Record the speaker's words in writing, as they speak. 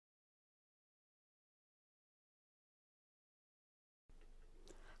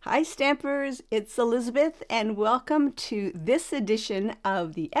Hi Stampers, it's Elizabeth and welcome to this edition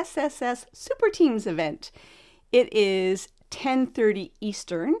of the SSS Super Teams event. It is 10:30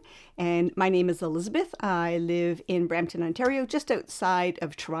 Eastern and my name is Elizabeth. I live in Brampton, Ontario, just outside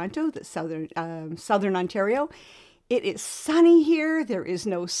of Toronto, the southern Ontario. It is sunny here, there is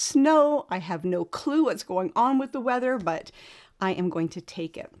no snow. I have no clue what's going on with the weather, but I am going to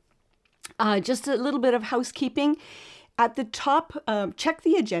take it. Just a little bit of housekeeping. At the top, check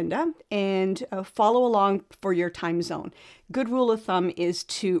the agenda and follow along for your time zone. Good rule of thumb is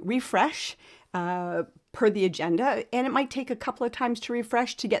to refresh per the agenda, and it might take a couple of times to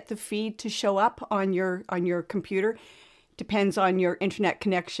refresh to get the feed to show up on your computer. Depends on your internet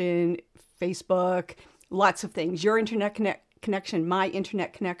connection, Facebook, lots of things. Your internet connection, my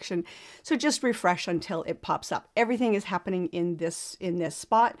internet connection. So just refresh until it pops up. Everything is happening in this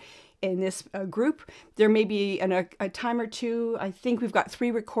spot. In this group. There may be a time or two. I think we've got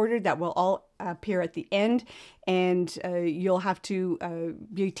 3 recorded that will all appear at the end, and you'll have to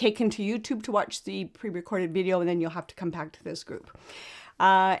be taken to YouTube to watch the pre-recorded video, and then you'll have to come back to this group.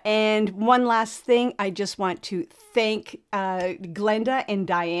 And one last thing, I just want to thank Glenda and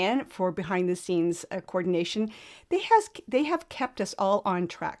Diane for behind the scenes coordination. They have kept us all on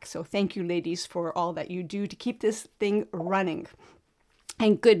track. So thank you ladies for all that you do to keep this thing running.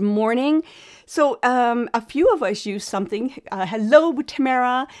 And good morning. So a few of us use something. Hello,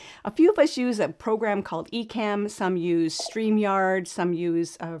 Tamara. A few of us use a program called Ecamm. Some use StreamYard. Some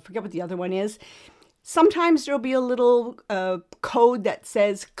use, forget what the other one is. Sometimes there'll be a little code that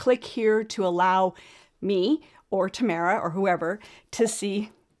says, click here to allow me or Tamara or whoever to see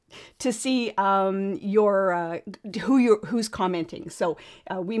who's commenting. So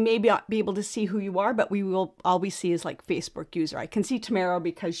we may not be able to see who you are, but all we see is like Facebook user. I can see Tamara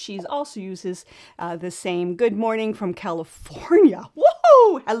because she's also uses the same. Good morning from California.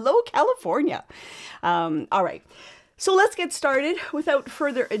 Whoa! Hello, California. All right. So let's get started without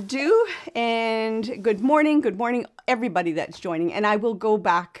further ado, and good morning everybody that's joining, and I will go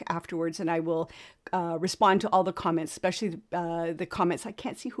back afterwards and I will respond to all the comments, especially the comments. I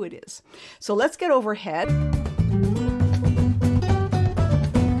can't see who it is. So let's get overhead.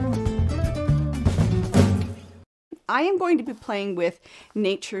 I am going to be playing with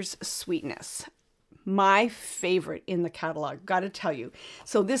Nature's Sweetness. My favorite in the catalog, gotta tell you.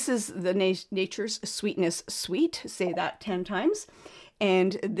 So this is the Nature's Sweetness Suite. Say that 10 times.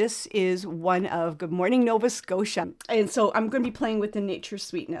 And this is one of Good Morning Nova Scotia. And so I'm going to be playing with the Nature's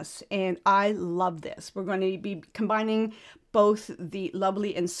Sweetness. And I love this. We're going to be combining both the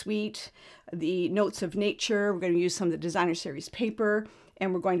lovely and sweet, the notes of nature. We're going to use some of the designer series paper.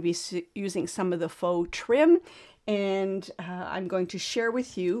 And we're going to be using some of the faux trim. And I'm going to share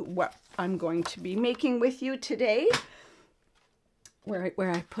with you what I'm going to be making with you today. Where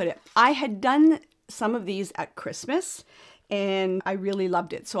I put it. I had done some of these at Christmas and I really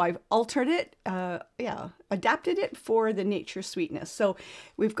loved it. So I've altered it, adapted it for the Nature Sweetness. So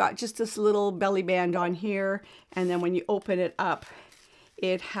we've got just this little belly band on here. And then when you open it up,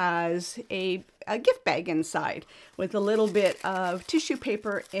 it has a gift bag inside with a little bit of tissue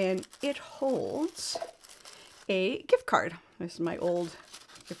paper, and it holds a gift card. This is my old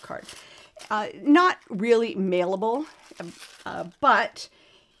gift card. Not really mailable, but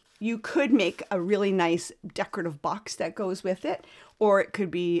you could make a really nice decorative box that goes with it, or it could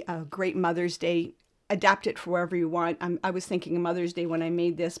be a great Mother's Day. Adapt it for wherever you want. I was thinking of Mother's Day when I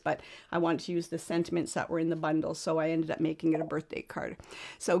made this, but I wanted to use the sentiments that were in the bundle, so I ended up making it a birthday card.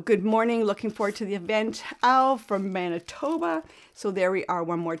 So good morning, looking forward to the event. Al from Manitoba. So there we are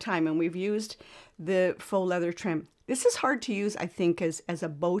one more time, and we've used the faux leather trim. This is hard to use, I think, as a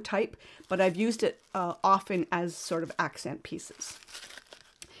bow type, but I've used it often as sort of accent pieces.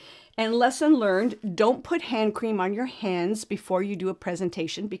 And lesson learned, don't put hand cream on your hands before you do a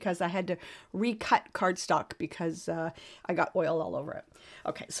presentation, because I had to recut cardstock because I got oil all over it.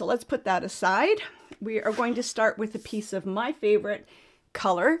 Okay, so let's put that aside. We are going to start with a piece of my favorite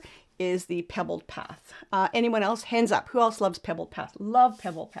color, is the Pebbled Path. Anyone else? Hands up. Who else loves Pebbled Path? Love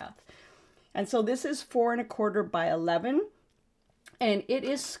Pebbled Path. And so this is 4 1/4 by 11, and it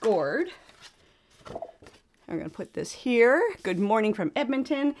is scored. I'm going to put this here. Good morning from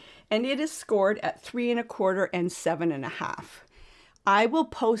Edmonton, and it is scored at 3 1/4 and 7 1/2. I will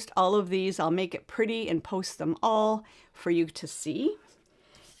post all of these. I'll make it pretty and post them all for you to see.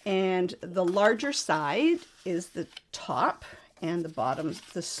 And the larger side is the top, and the bottom,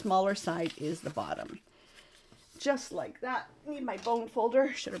 the smaller side is the bottom. Just like that. Need my bone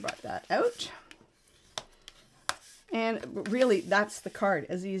folder. Should have brought that out. And really, that's the card.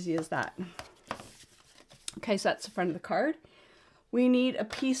 As easy as that. Okay, so that's the front of the card. we need a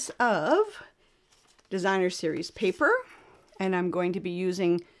piece of designer series paper, and I'm going to be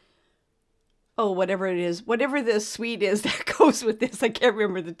using, oh, whatever it is, whatever the suite is that goes with this. I can't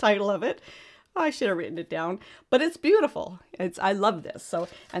remember the title of it. Oh, I should have written it down, but it's beautiful. I love this. So,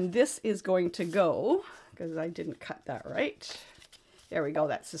 and this is going to go, because I didn't cut that right. There we go.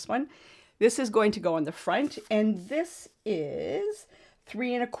 That's this one. This is going to go on the front, and this is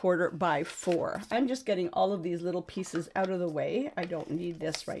 3 1/4 by 4. I'm just getting all of these little pieces out of the way. I don't need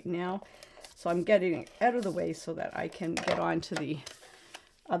this right now. So I'm getting it out of the way so that I can get on to the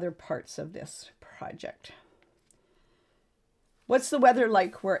other parts of this project. What's the weather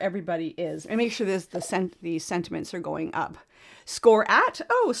like where everybody is? And make sure the sentiments are going up. Score at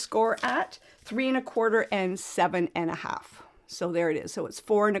 3 1/4 and 7 1/2. So there it is. So it's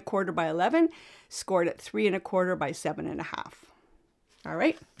 4 1/4 by 11, scored at 3 1/4 by 7 1/2. All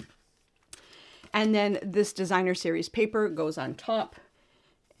right. And then this designer series paper goes on top,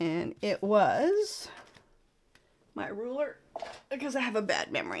 and it was my ruler, because I have a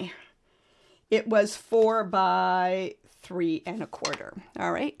bad memory. It was 4 by 3 1/4.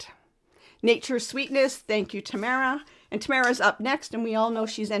 All right. Nature's Sweetness. Thank you, Tamara. And Tamara's up next, and we all know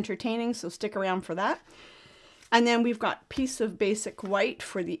she's entertaining, so stick around for that. And then we've got piece of basic white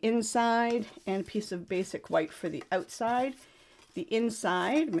for the inside and piece of basic white for the outside. The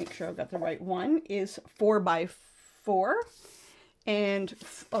inside, make sure I've got the right one, is 4 by 4. And,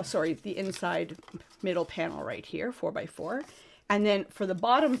 oh, sorry, the inside middle panel right here, 4 by 4. And then for the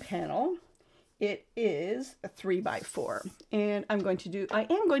bottom panel, it is a 3 by 4. And I am going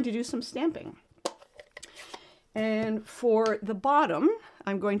to do some stamping. And for the bottom,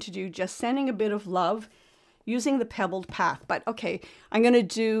 I'm going to do just sending a bit of love using the pebbled path. But okay, I'm going to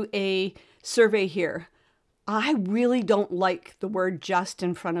do a survey here. I really don't like the word just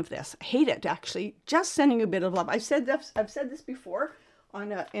in front of this. I hate it, actually. Just sending a bit of love. I've said this before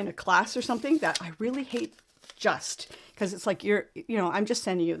in a class or something, that I really hate just, because it's like I'm just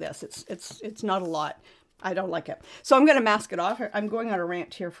sending you this. It's not a lot. I don't like it. So I'm going to mask it off. I'm going on a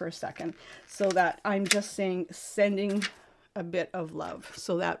rant here for a second, so that I'm just saying sending a bit of love,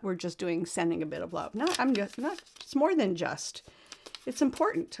 so that we're just doing sending a bit of love. No, it's more than just. It's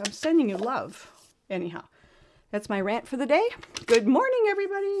important. I'm sending you love. Anyhow, that's my rant for the day. Good morning,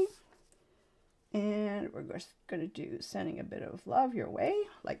 everybody. And we're just going to do sending a bit of love your way,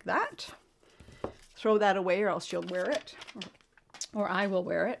 like that. Throw that away, or else you'll wear it, or I will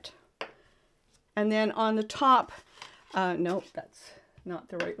wear it. And then on the top, nope, that's not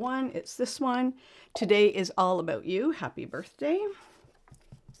the right one. It's this one. Today is all about you. Happy birthday.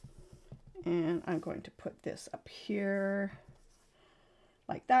 And I'm going to put this up here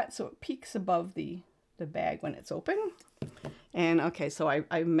like that, so it peeks above the bag when it's open. And okay, so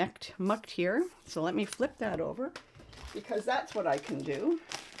I mucked here. So let me flip that over, because that's what I can do.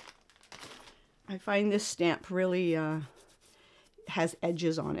 I find this stamp really has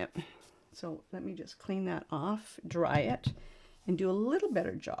edges on it. So let me just clean that off, dry it, and do a little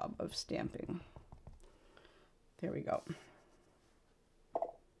better job of stamping. There we go.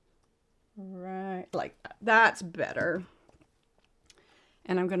 Right, like that. That's better.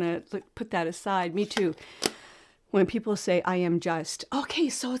 And I'm going to put that aside. Me too. When people say, I am just, okay,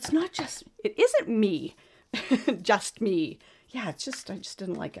 so it's not just, it isn't me, just me. Yeah, it's just, I just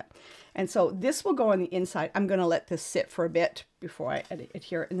didn't like it. And so this will go on the inside. I'm going to let this sit for a bit before I edit it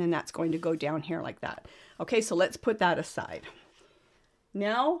here. And then that's going to go down here like that. Okay, so let's put that aside.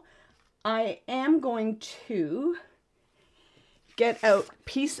 Now I am going to get out a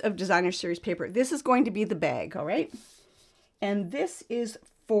piece of designer series paper. This is going to be the bag, all right? And this is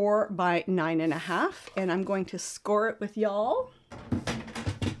 4 by 9 1/2. And I'm going to score it with y'all.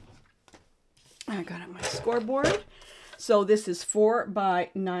 I got on my scoreboard. So this is 4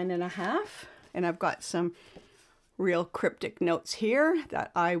 by 9 1/2, and I've got some real cryptic notes here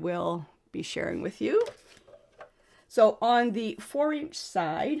that I will be sharing with you. So on the 4-inch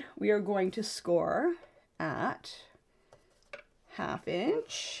side, we are going to score at 1/2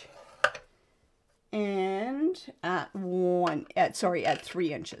 inch and at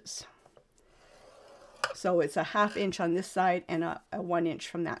 3 inches. So it's a 1/2 inch on this side and a 1 inch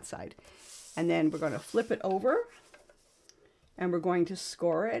from that side. And then we're going to flip it over. And we're going to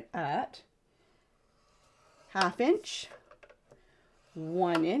score it at 1/2 inch,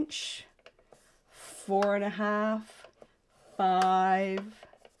 1 inch, 4 1/2, 5,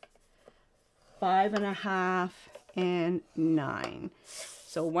 5 1/2, and 9.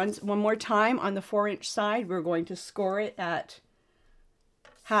 So one more time on the 4-inch side, we're going to score it at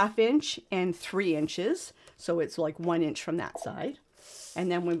 1/2 inch and 3 inches. So it's like 1 inch from that side.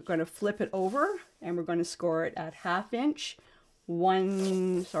 And then we're going to flip it over, and we're going to score it at 1/2 inch,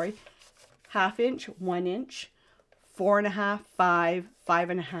 half inch, 1 inch, 4.5, 5,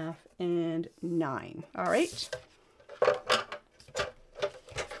 5.5, and 9. All right.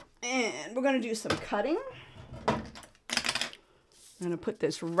 And we're going to do some cutting. I'm going to put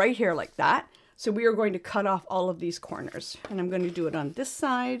this right here like that. So we are going to cut off all of these corners. And I'm going to do it on this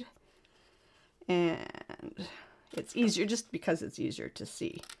side. And it's easier just because it's easier to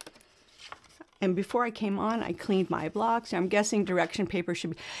see. And before I came on, I cleaned my blocks. I'm guessing direction paper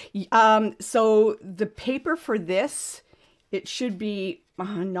should be... so the paper for this, it should be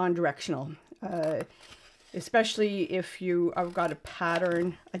non-directional. Especially if you have got a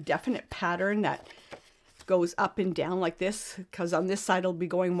pattern, a definite pattern that goes up and down like this, because on this side it'll be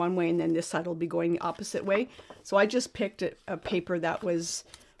going one way and then this side will be going the opposite way. So I just picked a paper that was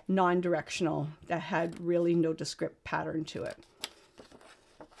non-directional, that had really nondescript pattern to it.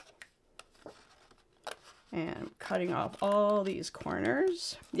 And cutting off all these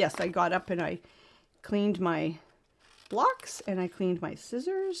corners. Yes, I got up and I cleaned my blocks and I cleaned my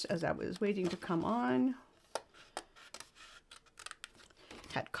scissors as I was waiting to come on.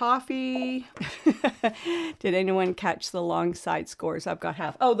 Had coffee. Did anyone catch the long side scores? I've got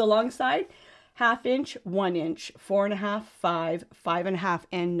half. Oh, the long side, half inch, 1 inch, 4.5, 5, 5.5,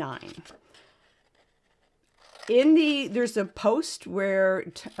 and 9. There's a post where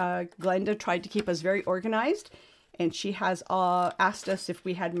Glenda tried to keep us very organized, and she has asked us if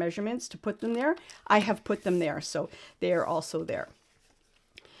we had measurements to put them there. I have put them there, so they are also there.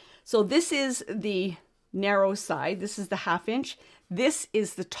 So this is the narrow side. This is the half inch. This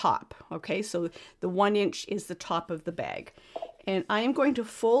is the top. Okay, so the 1 inch is the top of the bag. And I am going to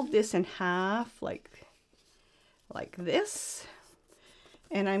fold this in half like this.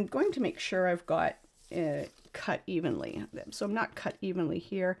 And I'm going to make sure I've got cut evenly. So I'm not cut evenly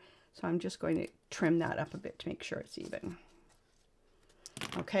here. So I'm just going to trim that up a bit to make sure it's even.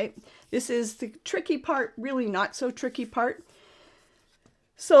 Okay, this is the tricky part, really not so tricky part.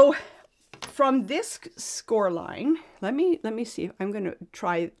 So from this score line, let me see. I'm going to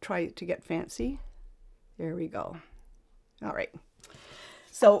try to get fancy. There we go. All right.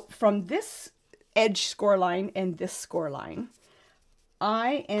 So from this edge score line and this score line,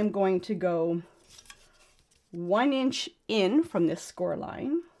 I am going to go 1 inch in from this score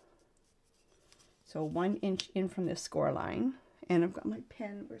line. So 1 inch in from this score line. And I've got my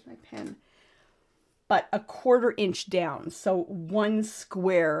pen. Where's my pen? But a 1/4 inch down. So 1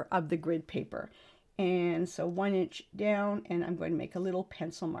 square of the grid paper. And so 1 inch down, and I'm going to make a little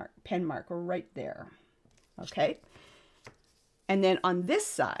pen marker right there. Okay. And then on this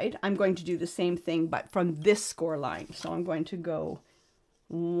side, I'm going to do the same thing, but from this score line. So I'm going to go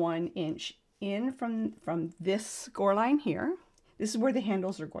 1 inch in from this score line here. This is where the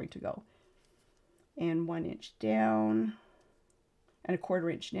handles are going to go. And 1 inch down and a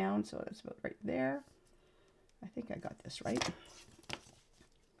 1/4 inch down. So that's about right there. I think I got this right.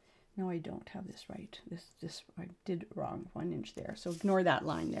 No, I don't have this right. This I did wrong. 1 inch there. So ignore that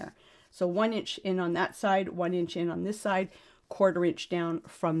line there. So 1 inch in on that side, 1 inch in on this side, 1/4 inch down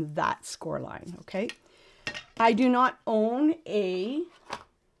from that score line. Okay. I do not own a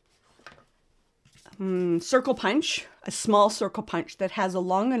circle punch, a small circle punch that has a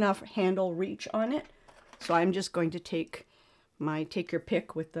long enough handle reach on it. So I'm just going to take your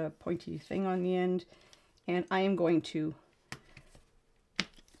pick with the pointy thing on the end, and I am going to,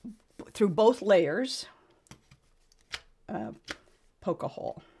 through both layers, poke a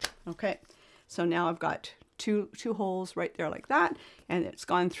hole. Okay, so now I've got two holes right there like that, and it's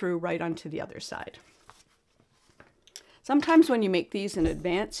gone through right onto the other side. Sometimes when you make these in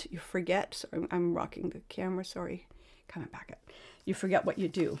advance, you forget. Sorry, I'm rocking the camera, sorry. Coming back up. You forget what you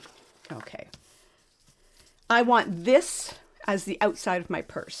do. Okay. I want this as the outside of my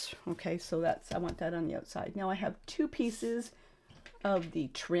purse. Okay, so I want that on the outside. Now I have 2 pieces of the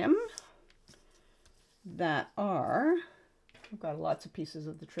trim that are, I've got lots of pieces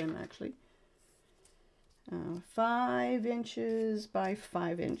of the trim actually. 5 inches by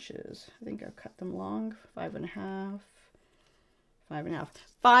 5 inches. I think I've cut them long, 5.5. 5.5.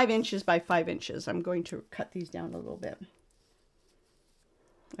 5 inches by 5 inches. I'm going to cut these down a little bit.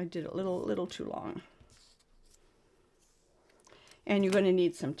 I did a little too long. And you're going to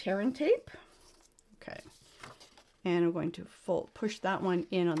need some tear and tape. Okay. And I'm going to push that one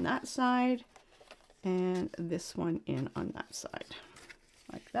in on that side and this one in on that side.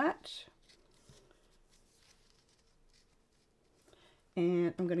 Like that.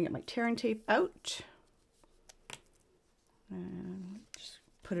 And I'm going to get my tear and tape out. And just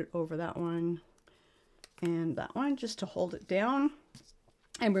put it over that one and that one just to hold it down.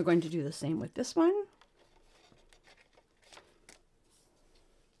 And we're going to do the same with this one.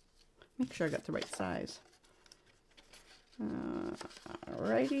 Make sure I got the right size.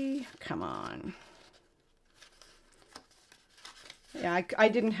 Alrighty, come on. Yeah, I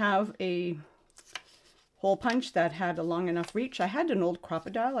didn't have a hole punch that had a long enough reach. I had an old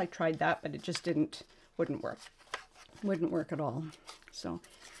crocodile. I tried that, but it just wouldn't work. Wouldn't work at all. So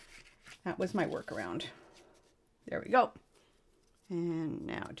that was my workaround. There we go. And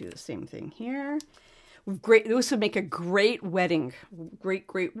now do the same thing here. Great. This would make a great wedding,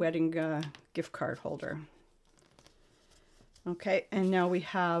 great wedding gift card holder. Okay, and now we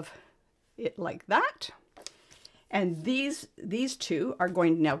have it like that. And these two are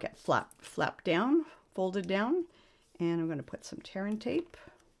going to now get flapped down, folded down. And I'm going to put some tear and tape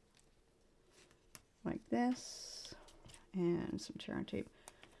like this. And some tear and tape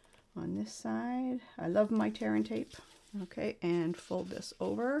on this side. I love my tear and tape. Okay, and fold this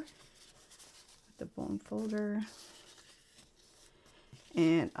over with the bone folder.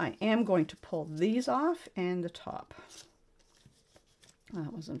 And I am going to pull these off and the top. Oh,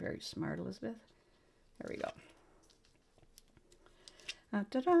 that wasn't very smart, Elizabeth. There we go.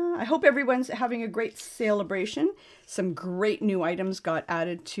 Ta-da. I hope everyone's having a great celebration. Some great new items got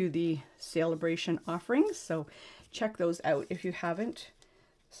added to the celebration offerings, so check those out if you haven't.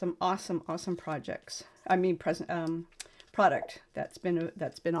 Some awesome projects. I mean, product that's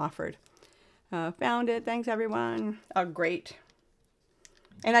been offered. Found it. Thanks, everyone. Oh, great.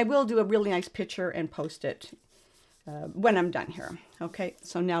 And I will do a really nice picture and post it when I'm done here. Okay,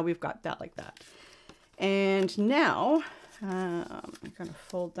 so now we've got that like that. And now I'm going to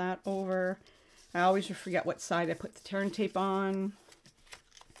fold that over. I always forget what side I put the tear and tape on.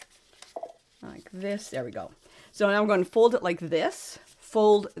 Like this. There we go. So now I'm going to fold it like this.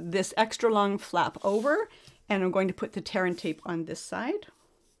 Fold this extra long flap over. And I'm going to put the tear and tape on this side.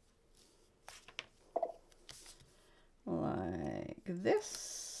 Like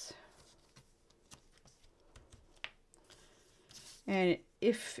this. And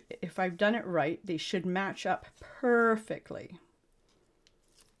if I've done it right, they should match up perfectly.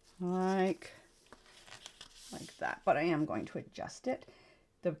 Like that. But I am going to adjust it.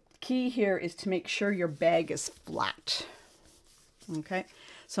 The key here is to make sure your bag is flat. Okay,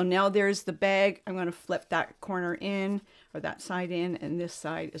 so now there's the bag. I'm going to flip that corner in, or that side in, and this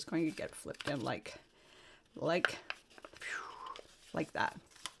side is going to get flipped in like that.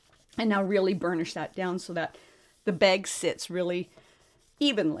 And now really burnish that down so that the bag sits really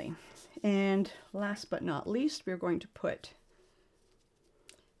evenly. And last but not least, we're going to put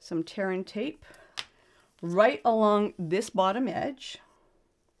some tear and tape right along this bottom edge,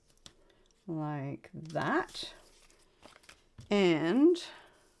 like that. And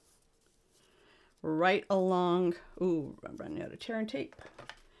right along, ooh, I'm running out of tear and tape.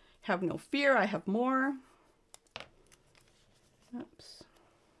 Have no fear, I have more. Oops.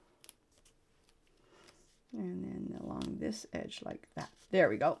 And then along this edge like that. There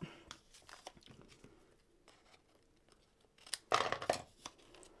we go.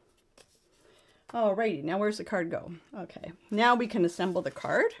 Alrighty, now where's the card go? Okay, now we can assemble the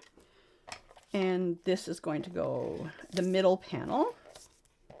card. And this is going to go the middle panel.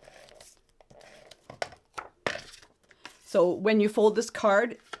 So when you fold this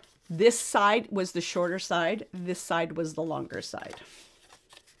card, this side was the shorter side, this side was the longer side.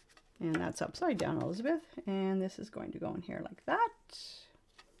 And that's upside down, Elizabeth. And this is going to go in here like that.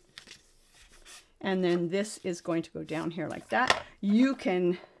 And then this is going to go down here like that. You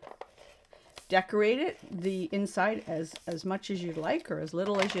can decorate it, the inside, as much as you'd like or as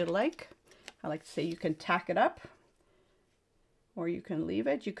little as you'd like. I like to say you can tack it up or you can leave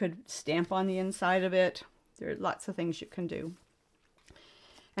it. You could stamp on the inside of it. There are lots of things you can do.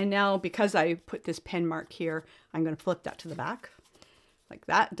 And now, because I put this pen mark here, I'm going to flip that to the back like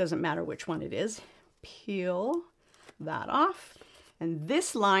that. It doesn't matter which one it is. Peel that off. And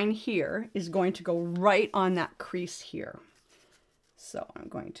this line here is going to go right on that crease here. So I'm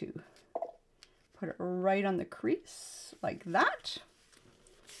going to put it right on the crease like that.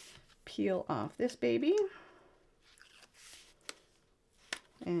 Peel off this baby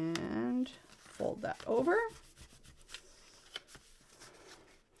and fold that over.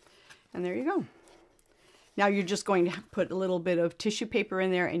 And there you go. Now you're just going to put a little bit of tissue paper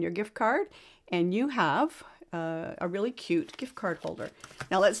in there and your gift card, and you have a really cute gift card holder.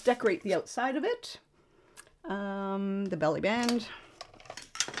 Now let's decorate the outside of it. The belly band.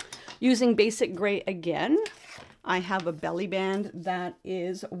 Using basic gray again. I have a belly band that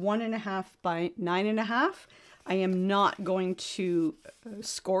is 1.5 by 9.5. I am not going to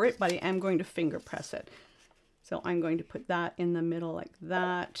score it, but I am going to finger press it. So I'm going to put that in the middle like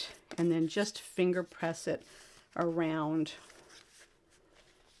that, and then just finger press it around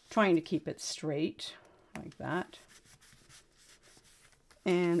trying to keep it straight like that.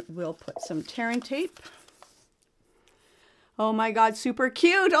 And we'll put some tearing tape. Oh my God, super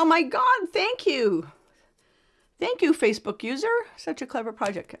cute. Oh my God, thank you. Thank you, Facebook user. Such a clever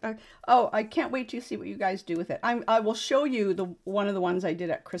project. Oh, I can't wait to see what you guys do with it. I will show you one of the ones I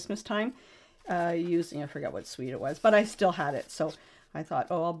did at Christmas time using, I forgot what suite it was, but I still had it. So I thought,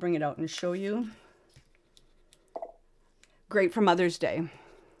 oh, I'll bring it out and show you. Great for Mother's Day.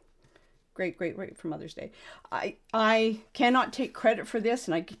 Great, great, great for Mother's Day. I cannot take credit for this,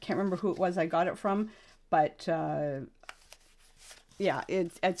 and I can't remember who it was I got it from, but yeah,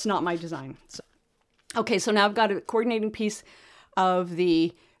 it's not my design. So. Okay, so now I've got a coordinating piece of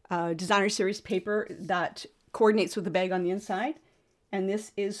the designer series paper that coordinates with the bag on the inside, and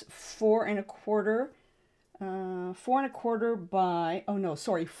this is 4 1/4 by, oh no,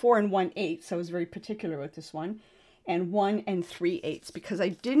 sorry, 4 1/8. So I was very particular with this one. And 1 3/8 because I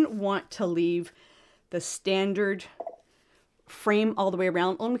didn't want to leave the standard frame all the way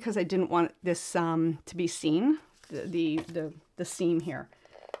around, only because I didn't want this to be seen, the seam here.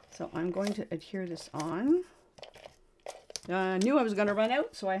 So I'm going to adhere this on. I knew I was going to run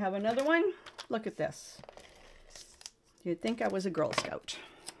out, so I have another one. Look at this. You'd think I was a Girl Scout.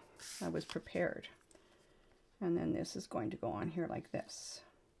 I was prepared. And then this is going to go on here like this,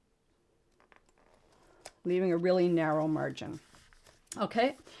 leaving a really narrow margin.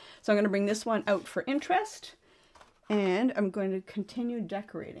 Okay, so I'm going to bring this one out for interest, and I'm going to continue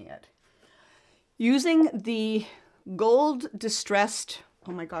decorating it. Using the gold distressed,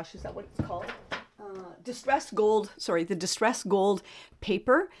 oh my gosh, is that what it's called? Distressed gold, sorry, the distressed gold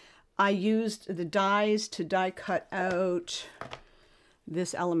paper. I used the dies to die cut out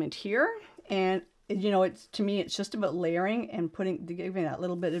this element here, and you know, to me, it's just about layering and giving that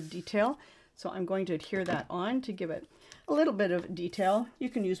little bit of detail. So I'm going to adhere that on to give it a little bit of detail. You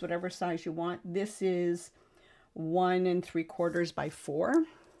can use whatever size you want. This is 1 3/4 by 4.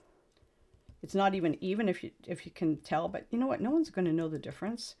 It's not even if you can tell, but you know what? No one's going to know the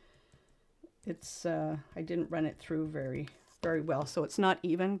difference. It's I didn't run it through very well, so it's not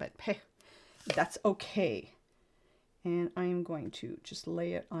even, but hey, that's okay. And I'm going to just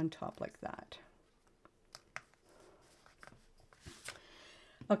lay it on top like that.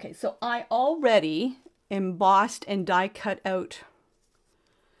 Okay, so I already embossed and die cut out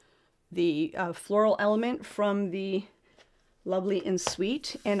the floral element from the Lovely and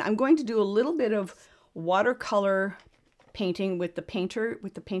Sweet, and I'm going to do a little bit of watercolor painting with the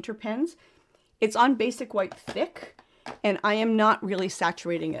painter pens. It's on basic white thick, and I am not really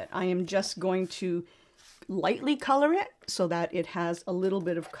saturating it. I am just going to lightly color it so that it has a little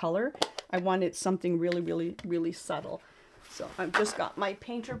bit of color. I wanted something really, really, really subtle. So I've just got my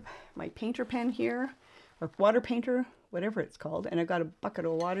painter pen here, or water painter, whatever it's called, and I've got a bucket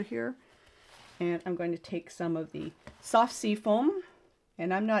of water here. And I'm going to take some of the soft sea foam,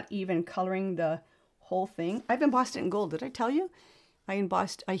 and I'm not even coloring the whole thing. I've embossed it in gold. Did I tell you? I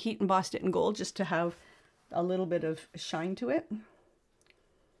heat embossed it in gold just to have a little bit of shine to it.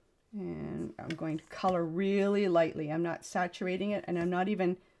 And I'm going to color really lightly. I'm not saturating it, and I'm not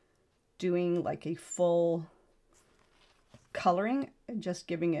even doing like a full coloring, just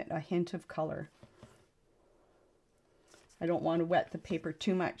giving it a hint of color. I don't want to wet the paper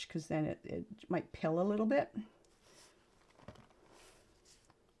too much because then it might pill a little bit.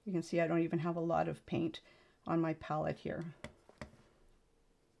 You can see I don't even have a lot of paint on my palette here.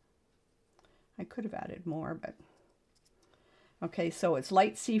 I could have added more, but okay, so it's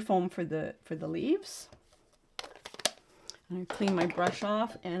light sea foam for the leaves. And I clean my brush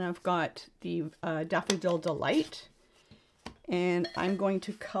off, and I've got the Daffodil Delight, and I'm going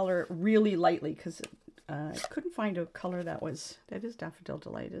to color really lightly because I couldn't find a color that is Daffodil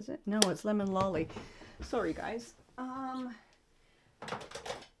Delight, is it? No, it's Lemon Lolly. Sorry, guys.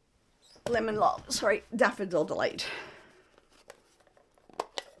 Daffodil Delight.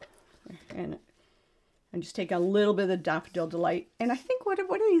 And I'm just taking a little bit of Daffodil Delight. And I think, what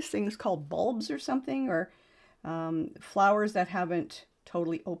are these things called? Bulbs or something? Or flowers that haven't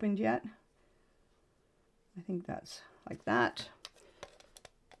totally opened yet. I think that's like that.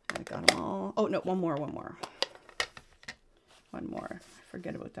 I got them all. Oh, no, one more. I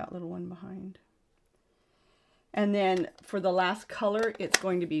forget about that little one behind. And then for the last color, it's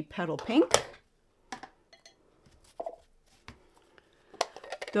going to be Petal Pink.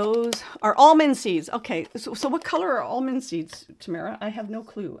 Those are almond seeds. Okay, so what color are almond seeds, Tamara? I have no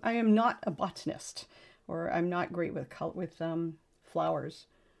clue. I am not a botanist, or I'm not great with flowers.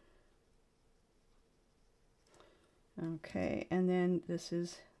 Okay, and then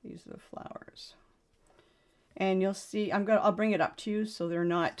these are the flowers. And you'll see, I'll bring it up to you so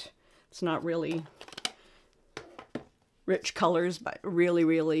it's not really rich colors, but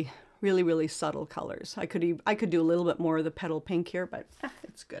really subtle colors. I could do a little bit more of the petal pink here, but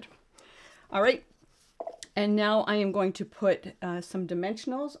it's good. All right. And now I am going to put some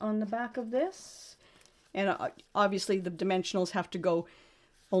dimensionals on the back of this. And obviously the dimensionals have to go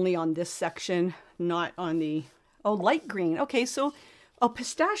only on this section, not on the, oh, light green. Okay, so, oh,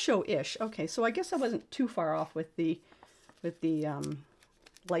 pistachio-ish. Okay, so I guess I wasn't too far off with the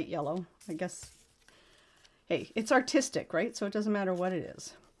light yellow. I guess, hey, it's artistic, right? So it doesn't matter what it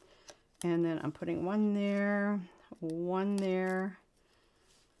is. And then I'm putting one there,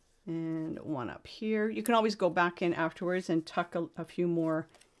 and one up here. You can always go back in afterwards and tuck a few more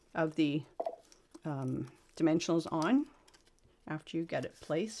of the dimensionals on after you get it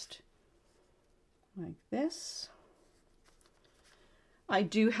placed like this. I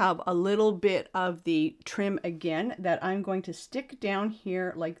do have a little bit of the trim again that I'm going to stick down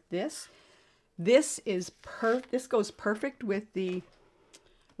here like this. This goes perfect with the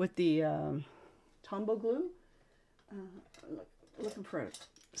Tombow glue. Looking for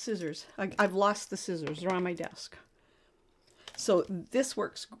scissors. I've lost the scissors. They're on my desk. So this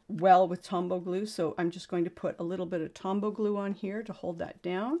works well with Tombow glue. So I'm just going to put a little bit of Tombow glue on here to hold that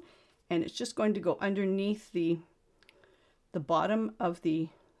down. And it's just going to go underneath the bottom of the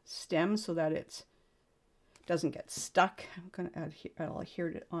stem so that it doesn't get stuck. I'm going to add here, I'll adhere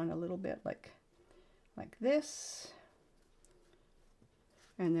it on a little bit like this.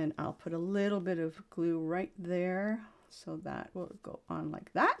 And then I'll put a little bit of glue right there. So that will go on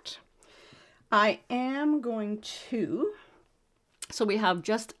like that. I am going to, so we have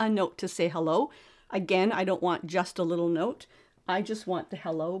just a note to say hello. Again, I don't want just a little note. I just want the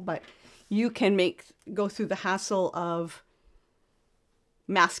hello, but you can go through the hassle of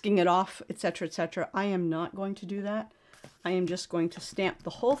masking it off, etc., etc. I am not going to do that. I am just going to stamp the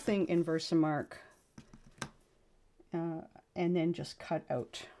whole thing in Versamark and then just cut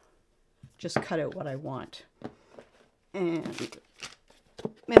out what I want. And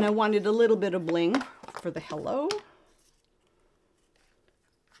I wanted a little bit of bling for the hello.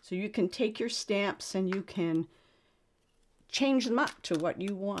 So you can take your stamps and you can change them up to what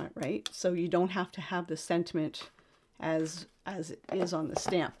you want, right? So you don't have to have the sentiment as it is on the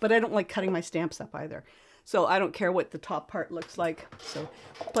stamp. But I don't like cutting my stamps up either. So I don't care what the top part looks like. So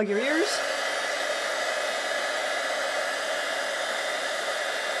plug your ears.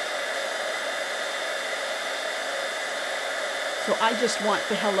 So I just want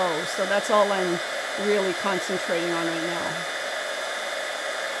the hello. So that's all I'm really concentrating on right now.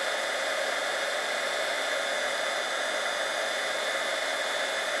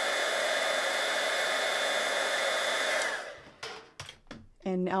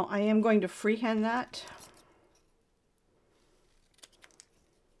 And now I am going to freehand that.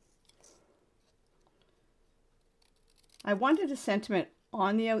 I wanted a sentiment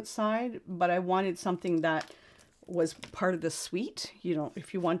on the outside, but I wanted something that was part of the suite. You know,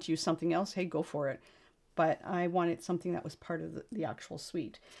 if you want to use something else, hey, go for it. But I wanted something that was part of the actual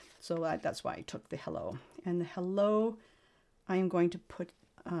suite. So that's why I took the hello. And the hello, I am going to put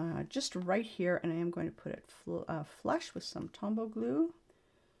just right here, and I am going to put it flush with some Tombow glue.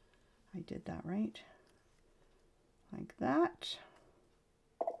 I did that right, like that.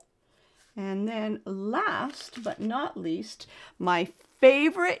 And then last but not least, my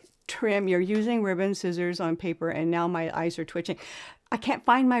favorite trim. You're using ribbon, scissors on paper, and now my eyes are twitching. I can't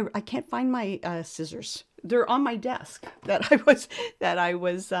find my scissors. They're on my desk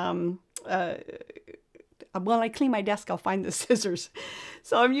when I clean my desk, I'll find the scissors.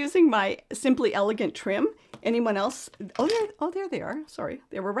 So I'm using my Simply Elegant trim. Anyone else? Oh, there they are. Sorry,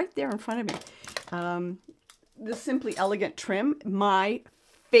 they were right there in front of me. The Simply Elegant trim, my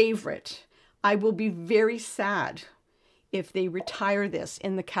favorite. I will be very sad if they retire this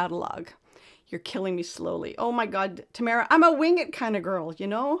in the catalog. You're killing me slowly. Oh my God, Tamara, I'm a wing it kind of girl, you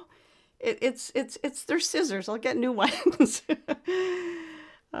know? It's their scissors. I'll get new ones.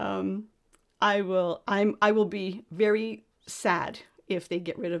 I will be very sad if they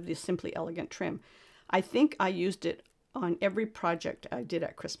get rid of the Simply Elegant trim. I think I used it on every project I did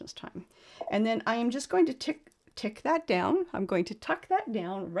at Christmas time. And then I am just going to tick that down. I'm going to tuck that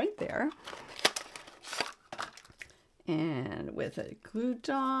down right there. And with a glue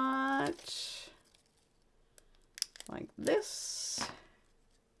dot, like this,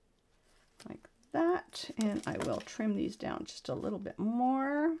 like that. And I will trim these down just a little bit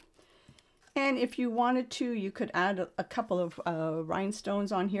more. And if you wanted to, you could add a couple of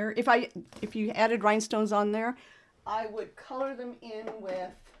rhinestones on here. If you added rhinestones on there, I would color them in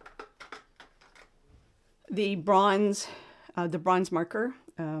with the bronze marker,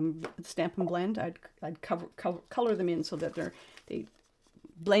 Stampin' Blend. I'd color them in so that they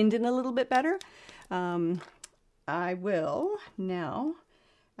blend in a little bit better. I will now.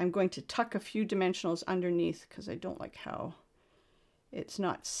 I'm going to tuck a few dimensionals underneath because I don't like how it's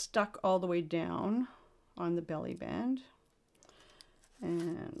not stuck all the way down on the belly band.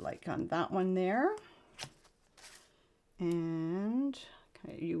 And like on that one there. And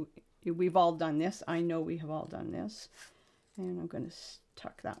okay, we've all done this. I know we have all done this. And I'm going to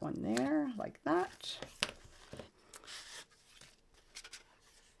tuck that one there like that.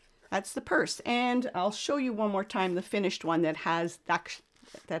 That's the purse. And I'll show you one more time the finished one that has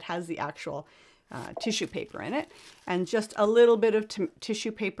the actual tissue paper in it. And just a little bit of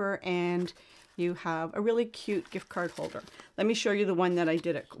tissue paper, and you have a really cute gift card holder. Let me show you the one that I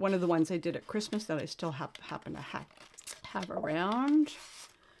did one of the ones I did at Christmas that I still happen to have around.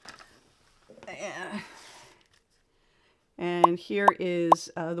 And here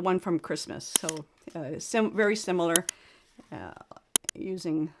is the one from Christmas. So very similar,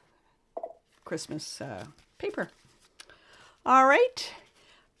 using Christmas paper. All right,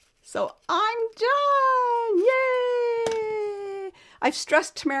 so I'm done. Yay! I've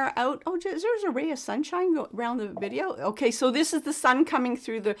stressed Tamara out. Oh, there's a ray of sunshine around the video. Okay, so this is the sun coming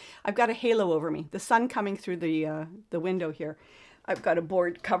through I've got a halo over me. The sun coming through the window here. I've got a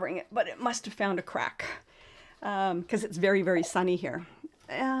board covering it, but it must have found a crack because it's very, very sunny here.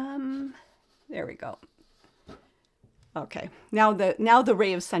 There we go. Okay, now the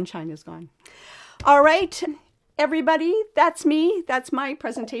ray of sunshine is gone. All right, everybody, that's me. That's my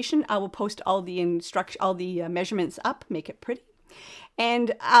presentation. I will post all the measurements up, make it pretty.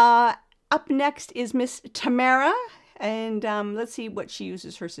 And up next is Miss Tamara, and let's see what she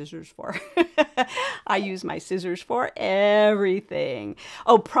uses her scissors for. I use my scissors for everything.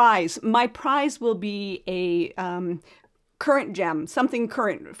 Oh, prize. My prize will be a current gem, something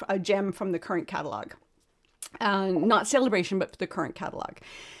current, a gem from the current catalog. Not Celebration, but the current catalog.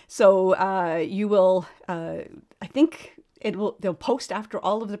 So you will, I think they'll post after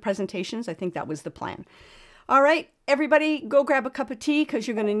all of the presentations. I think that was the plan. All right, everybody, go grab a cup of tea because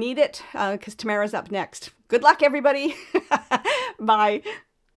you're going to need it because Tamara's up next. Good luck, everybody. Bye.